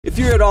If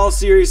you're at all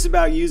serious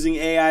about using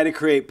AI to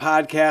create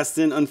podcasts,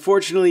 then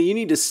unfortunately you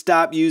need to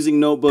stop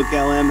using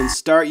NotebookLM and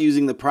start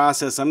using the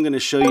process I'm going to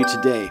show you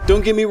today.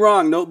 Don't get me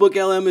wrong,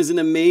 NotebookLM is an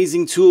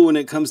amazing tool when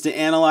it comes to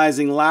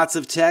analyzing lots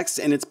of text,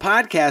 and its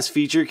podcast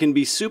feature can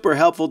be super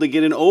helpful to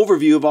get an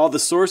overview of all the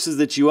sources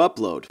that you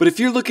upload. But if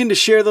you're looking to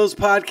share those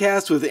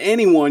podcasts with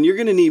anyone, you're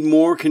going to need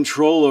more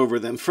control over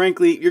them.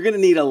 Frankly, you're going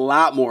to need a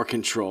lot more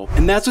control.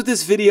 And that's what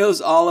this video is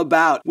all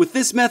about. With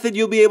this method,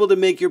 you'll be able to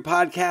make your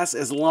podcast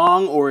as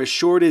long or as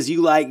short as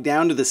you like,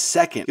 down to the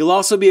second. You'll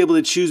also be able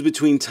to choose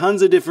between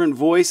tons of different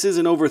voices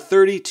and over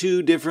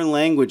 32 different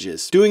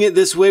languages. Doing it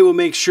this way will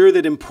make sure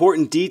that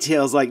important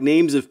details like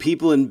names of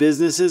people and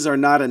businesses are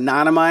not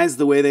anonymized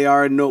the way they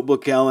are in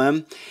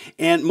NotebookLM.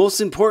 And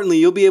most importantly,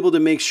 you'll be able to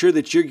make sure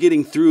that you're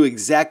getting through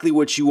exactly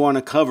what you want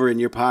to cover in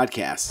your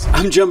podcast.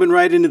 I'm jumping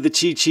right into the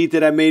cheat sheet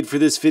that I made for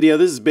this video.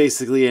 This is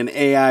basically an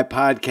AI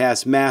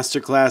podcast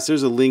masterclass.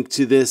 There's a link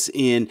to this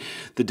in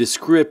the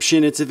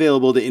description. It's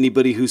available to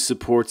anybody who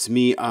supports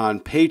me on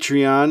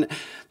Patreon.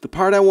 The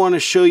part I want to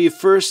show you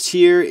first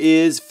here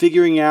is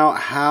figuring out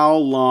how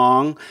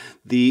long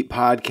the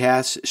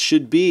podcast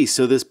should be.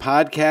 So this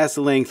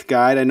podcast length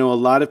guide, I know a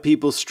lot of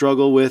people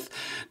struggle with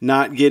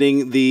not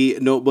getting the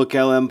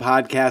NotebookLM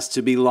podcast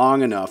to be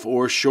long enough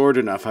or short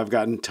enough. I've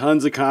gotten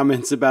tons of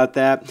comments about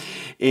that.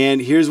 And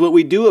here's what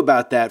we do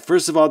about that.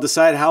 First of all,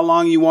 decide how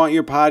long you want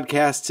your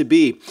podcast to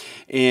be.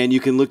 And you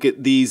can look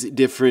at these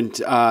different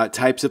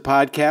types of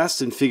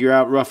podcasts and figure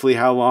out roughly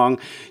how long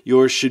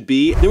yours should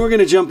be. Then we're going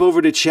to jump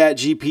over to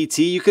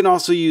ChatGPT. You can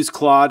also use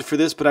Claude for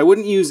this, but I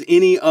wouldn't use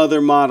any other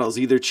models.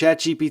 Either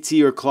ChatGPT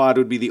or Claude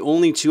would be the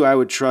only two I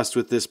would trust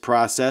with this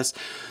process.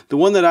 The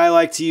one that I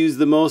like to use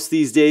the most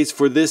these days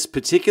for this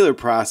particular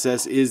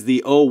process is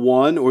the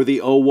O1 or the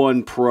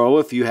O1 Pro,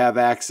 if you have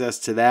access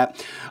to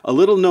that. A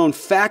little known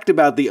fact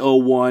about the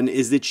O1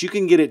 is that you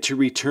can get it to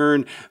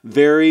return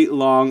very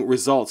long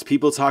results.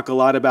 People talk a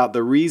lot about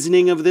the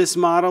reasoning of this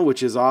model,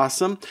 which is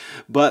awesome,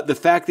 but the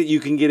fact that you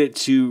can get it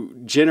to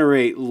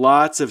generate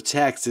lots of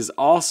text is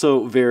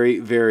also very,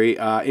 very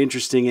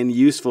interesting and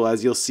useful,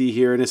 as you'll see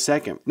here in a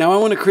second. Now, I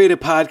want to create a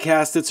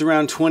podcast that's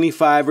around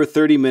 25 or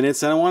 30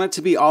 minutes, and I want it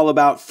to be all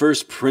about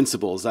first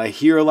principles. I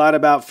hear a lot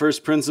about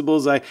first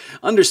principles. I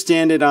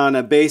understand it on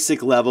a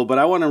basic level, but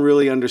I want to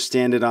really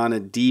understand it on a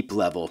deep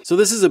level. So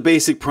this is a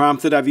basic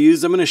prompt that I've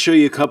used. I'm going to show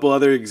you a couple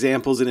other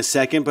examples in a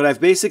second, but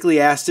I've basically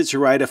asked it to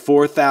write a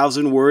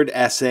 4,000-word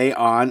essay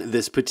on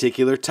this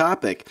particular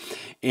topic.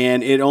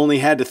 And it only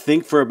had to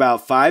think for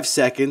about 5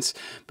 seconds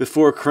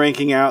before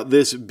cranking out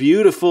this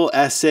beautiful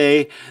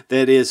essay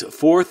that is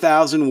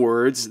 4,000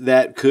 words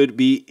that could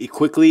be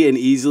quickly and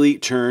easily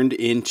turned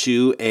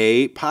into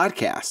a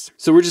podcast.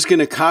 So we're just going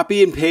to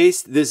copy and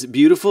paste this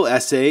beautiful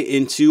essay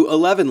into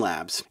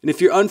ElevenLabs. And if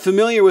you're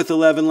unfamiliar with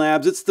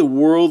ElevenLabs, it's the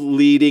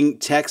world-leading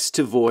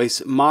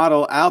text-to-voice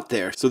model out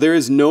there. So there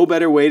is no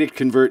better way to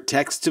convert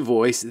text to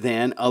voice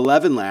than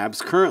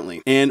ElevenLabs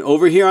currently. And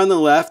over here on the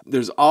left,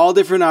 there's all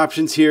different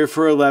options here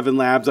for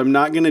ElevenLabs. I'm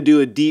not going to do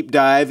a deep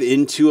dive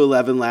into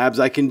ElevenLabs.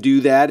 I can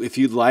do that. If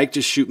you'd like,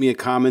 just shoot me a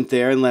comment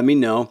there and let me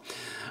know.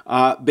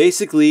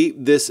 Basically,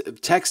 this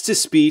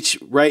text-to-speech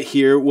right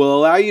here will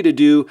allow you to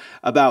do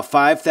about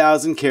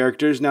 5,000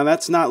 characters. Now,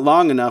 that's not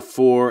long enough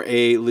for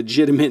a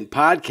legitimate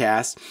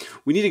podcast.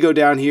 We need to go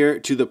down here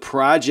to the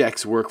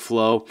projects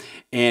workflow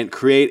and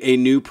create a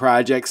new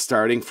project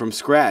starting from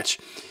scratch.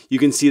 You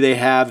can see they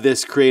have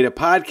this create a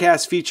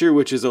podcast feature,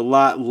 which is a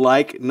lot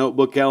like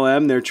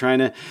NotebookLM. They're trying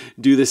to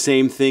do the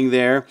same thing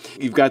there.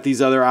 You've got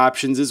these other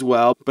options as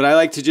well, but I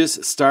like to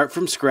just start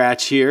from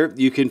scratch here.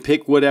 You can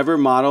pick whatever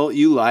model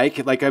you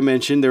like. Like I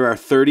mentioned, there are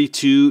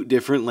 32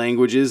 different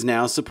languages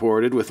now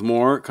supported, with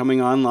more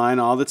coming online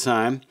all the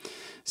time.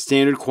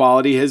 Standard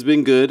quality has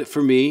been good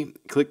for me.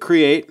 Click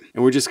create,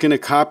 and we're just going to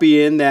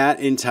copy in that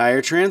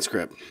entire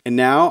transcript. And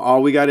now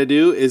all we got to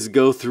do is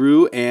go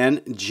through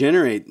and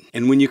generate.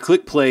 And when you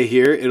click play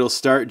here, it'll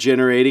start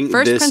generating this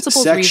section. First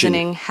principles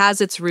reasoning has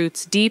its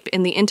roots deep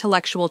in the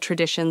intellectual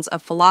traditions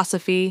of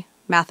philosophy,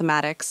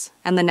 mathematics,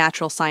 and the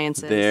natural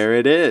sciences. There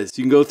it is.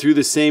 You can go through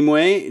the same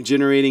way,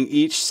 generating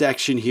each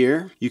section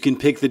here. You can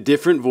pick the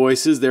different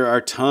voices. There are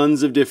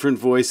tons of different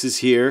voices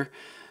here.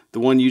 The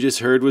one you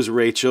just heard was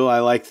Rachel. I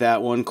like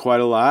that one quite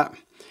a lot.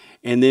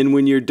 And then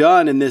when you're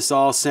done and this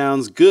all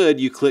sounds good,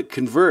 you click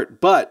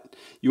convert. But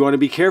you want to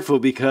be careful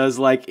because,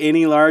 like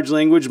any large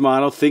language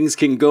model, things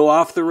can go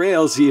off the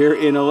rails here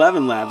in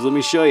ElevenLabs. Let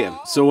me show you.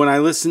 So when I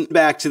listened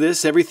back to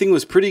this, everything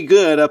was pretty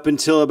good up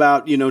until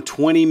about,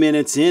 20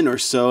 minutes in or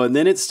so. And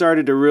then it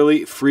started to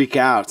really freak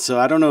out. So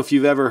I don't know if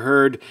you've ever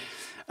heard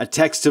a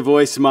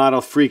text-to-voice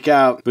model freak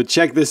out, but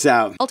check this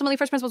out. Ultimately,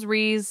 first principles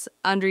reads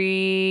Andri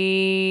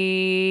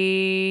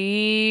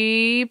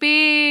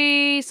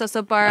B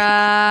Sosopara.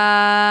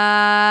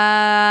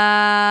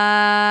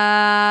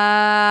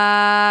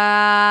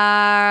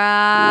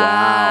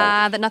 Wow.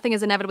 that nothing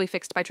is inevitably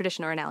fixed by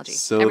tradition or analogy.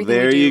 So Everything we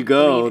there do, you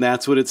go. believe.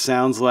 That's what it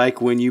sounds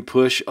like when you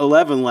push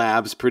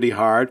ElevenLabs pretty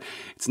hard.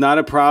 It's not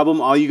a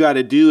problem. All you got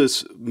to do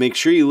is make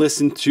sure you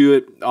listen to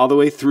it all the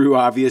way through,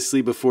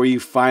 obviously, before you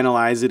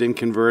finalize it and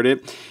convert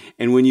it.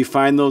 And when you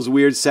find those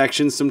weird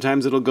sections,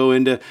 sometimes it'll go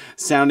into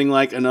sounding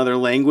like another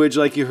language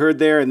like you heard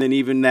there. And then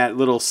even that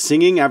little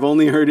singing, I've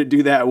only heard it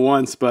do that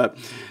once, but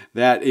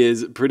that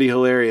is pretty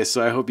hilarious.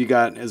 So I hope you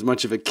got as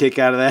much of a kick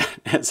out of that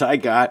as I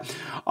got.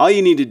 All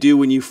you need to do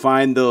when you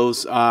find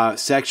those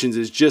sections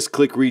is just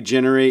click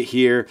regenerate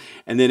here,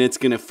 and then it's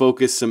going to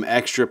focus some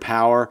extra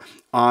power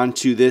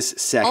onto this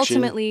section.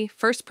 Ultimately,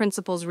 first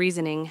principles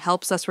reasoning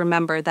helps us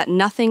remember that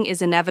nothing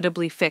is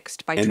inevitably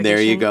fixed by tradition. And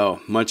there you go.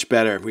 Much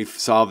better. We've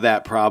solved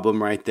that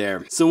problem right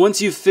there. So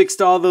once you've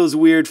fixed all those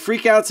weird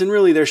freakouts, and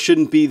really there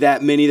shouldn't be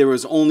that many, there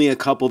was only a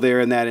couple there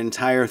in that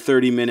entire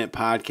 30-minute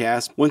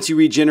podcast. Once you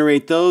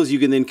regenerate those, you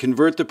can then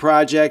convert the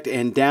project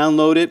and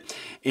download it,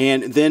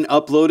 and then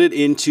upload it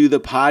into the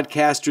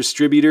podcast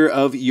distributor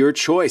of your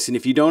choice. And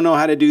if you don't know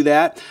how to do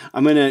that,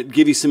 I'm going to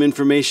give you some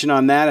information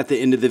on that at the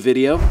end of the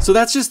video. So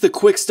that's just the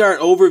quick start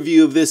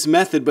overview of this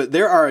method, but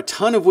there are a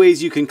ton of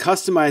ways you can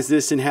customize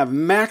this and have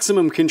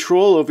maximum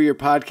control over your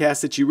podcast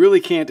that you really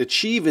can't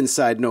achieve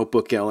inside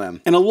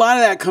NotebookLM. And a lot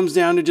of that comes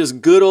down to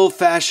just good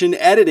old-fashioned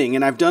editing,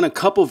 and I've done a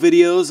couple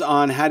videos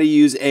on how to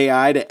use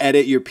AI to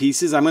edit your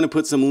pieces. I'm going to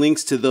put some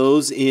links to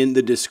those in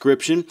the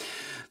description.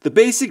 The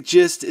basic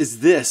gist is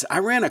this. I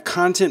ran a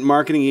content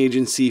marketing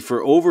agency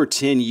for over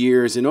 10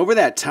 years, and over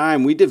that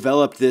time, we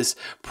developed this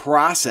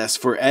process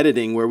for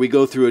editing where we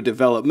go through a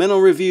developmental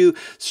review,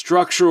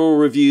 structural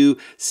review,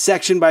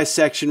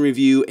 section-by-section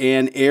review,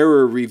 and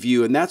error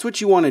review. And that's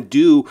what you want to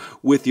do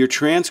with your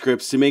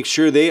transcripts to make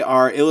sure they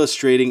are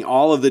illustrating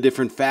all of the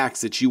different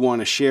facts that you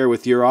want to share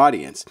with your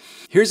audience.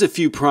 Here's a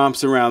few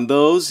prompts around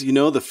those. You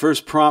know, the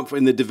first prompt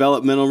in the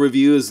developmental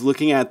review is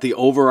looking at the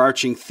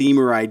overarching theme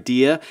or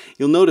idea.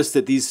 You'll notice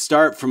that these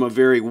start from a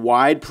very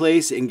wide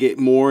place and get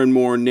more and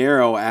more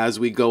narrow as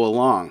we go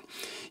along.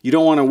 You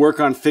don't want to work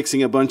on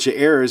fixing a bunch of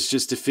errors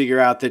just to figure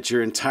out that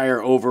your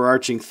entire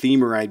overarching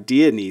theme or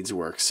idea needs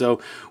work. So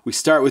we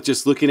start with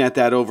just looking at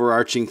that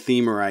overarching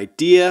theme or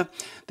idea.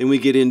 Then we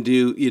get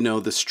into,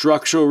 the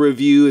structural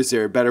review. Is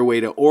there a better way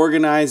to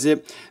organize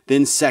it?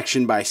 Then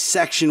section by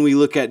section, we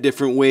look at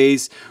different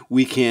ways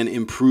we can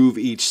improve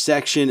each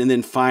section. And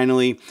then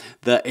finally,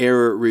 the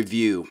error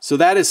review. So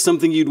that is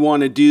something you'd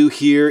want to do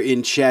here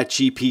in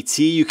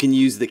ChatGPT. You can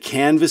use the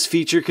Canvas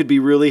feature, could be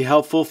really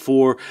helpful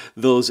for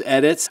those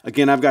edits.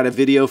 Again, I've got a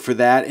video for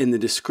that in the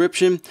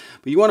description.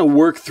 But you want to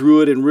work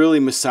through it and really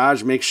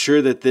massage, make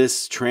sure that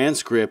this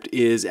transcript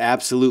is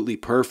absolutely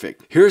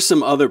perfect. Here are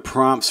some other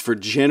prompts for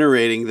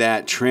generating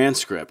that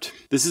transcript.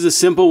 This is a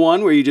simple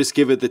one where you just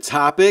give it the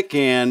topic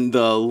and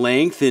the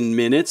length in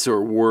minutes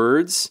or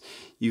words.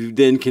 You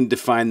then can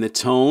define the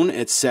tone,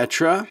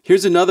 etc.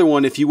 Here's another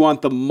one if you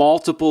want the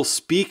multiple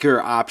speaker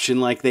option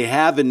like they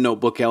have in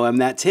NotebookLM.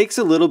 That takes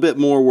a little bit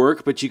more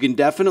work, but you can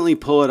definitely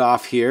pull it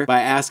off here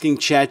by asking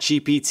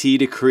ChatGPT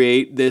to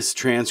create this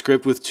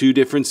transcript with 2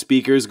 different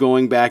speakers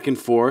going back and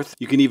forth.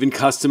 You can even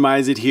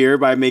customize it here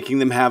by making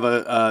them have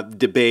a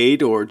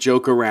debate or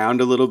joke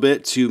around a little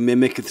bit to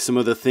mimic some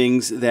of the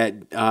things that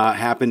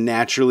happen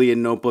naturally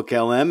in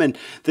NotebookLM. And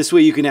this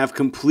way you can have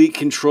complete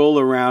control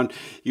around,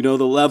 the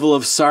level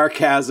of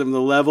sarcasm,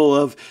 the level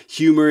of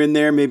humor in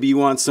there. Maybe you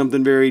want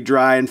something very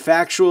dry and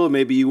factual.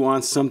 Maybe you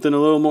want something a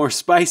little more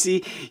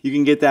spicy. You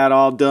can get that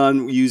all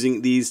done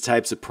using these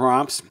types of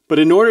prompts. But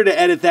in order to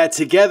edit that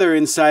together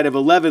inside of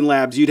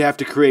ElevenLabs, you'd have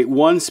to create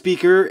one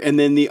speaker and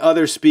then the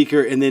other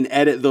speaker and then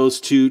edit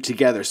those 2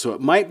 together. So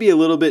it might be a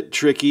little bit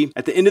tricky.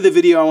 At the end of the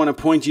video, I want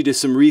to point you to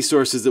some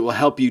resources that will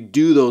help you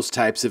do those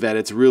types of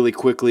edits really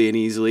quickly and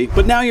easily.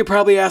 But now you're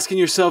probably asking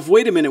yourself,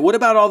 wait a minute, what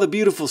about all the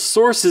beautiful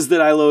sources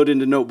that I load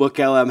into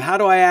NotebookLM? How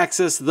do I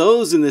access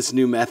those in this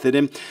new method?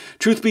 And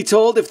truth be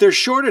told, if they're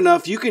short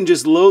enough, you can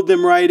just load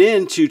them right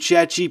into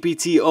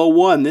ChatGPT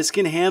 01. This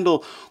can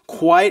handle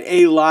quite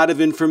a lot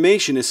of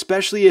information,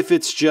 especially if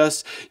it's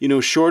just,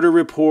 shorter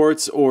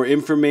reports or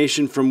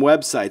information from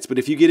websites. But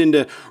if you get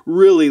into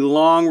really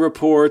long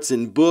reports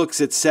and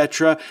books,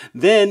 etc.,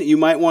 then you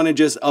might want to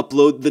just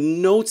upload the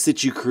notes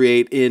that you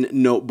create in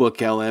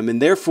NotebookLM.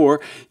 And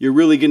therefore, you're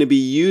really going to be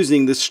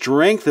using the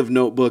strength of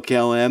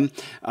NotebookLM.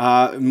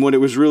 And what it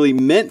was really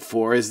meant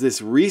for is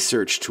this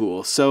research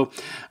tool. So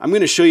I'm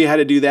going to show you how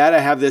to do that.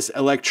 I have this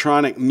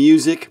electronic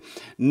music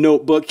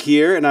notebook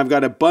here, and I've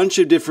got a bunch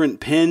of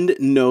different pinned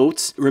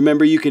notes.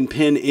 Remember, you can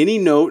pin any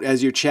note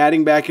as you're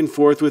chatting back and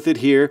forth with it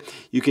here.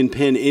 You can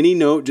pin any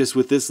note just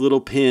with this little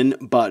pin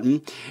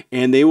button,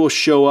 and they will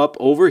show up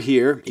over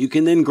here. You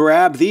can then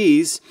grab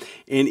these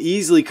and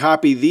easily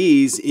copy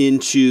these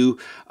into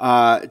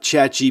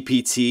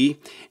ChatGPT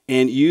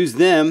and use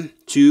them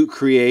to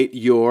create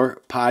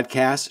your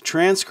podcast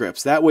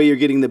transcripts. That way you're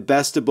getting the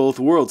best of both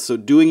worlds. So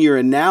doing your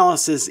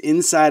analysis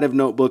inside of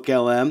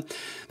NotebookLM,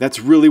 that's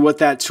really what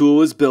that tool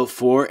was built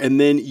for. And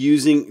then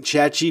using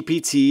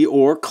ChatGPT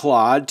or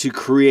Claude to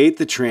create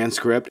the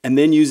transcript, and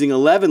then using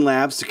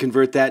ElevenLabs to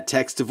convert that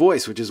text to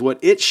voice, which is what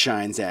it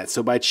shines at.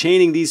 So by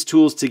chaining these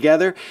tools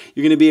together,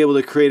 you're going to be able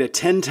to create a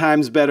 10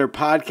 times better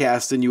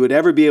podcast than you would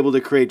ever be able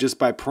to create just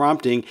by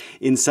prompting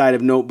inside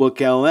of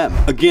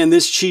NotebookLM. Again,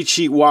 this cheat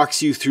sheet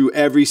walks you through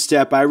every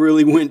step. I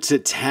really went to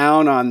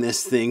town on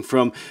this thing,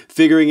 from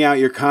figuring out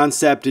your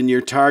concept and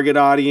your target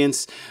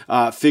audience,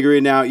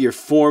 figuring out your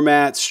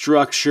format,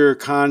 structure,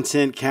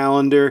 content,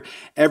 calendar.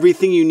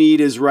 Everything you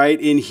need is right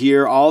in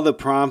here, all the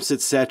prompts,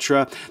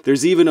 etc.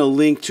 There's even a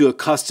link to a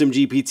custom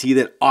GPT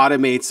that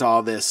automates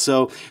all this.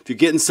 So if you're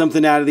getting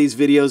something out of these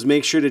videos,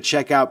 make sure to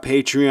check out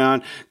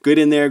Patreon. Get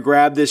in there,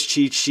 grab this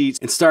cheat sheet,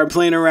 and start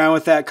playing around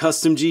with that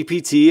custom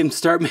GPT and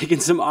start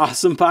making some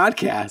awesome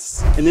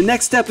podcasts. And the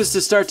next step is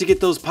to start to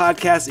get those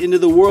podcasts into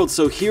the world.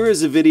 So here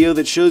is a video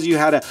that shows you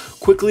how to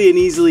quickly and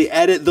easily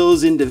edit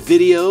those into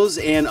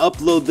videos and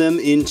upload them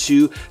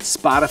into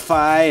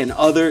Spotify and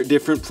other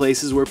different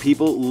places where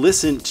people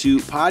listen to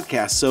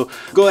podcasts. So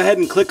go ahead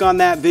and click on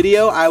that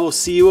video. I will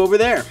see you over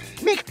there.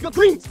 Make your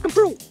dreams come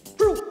true.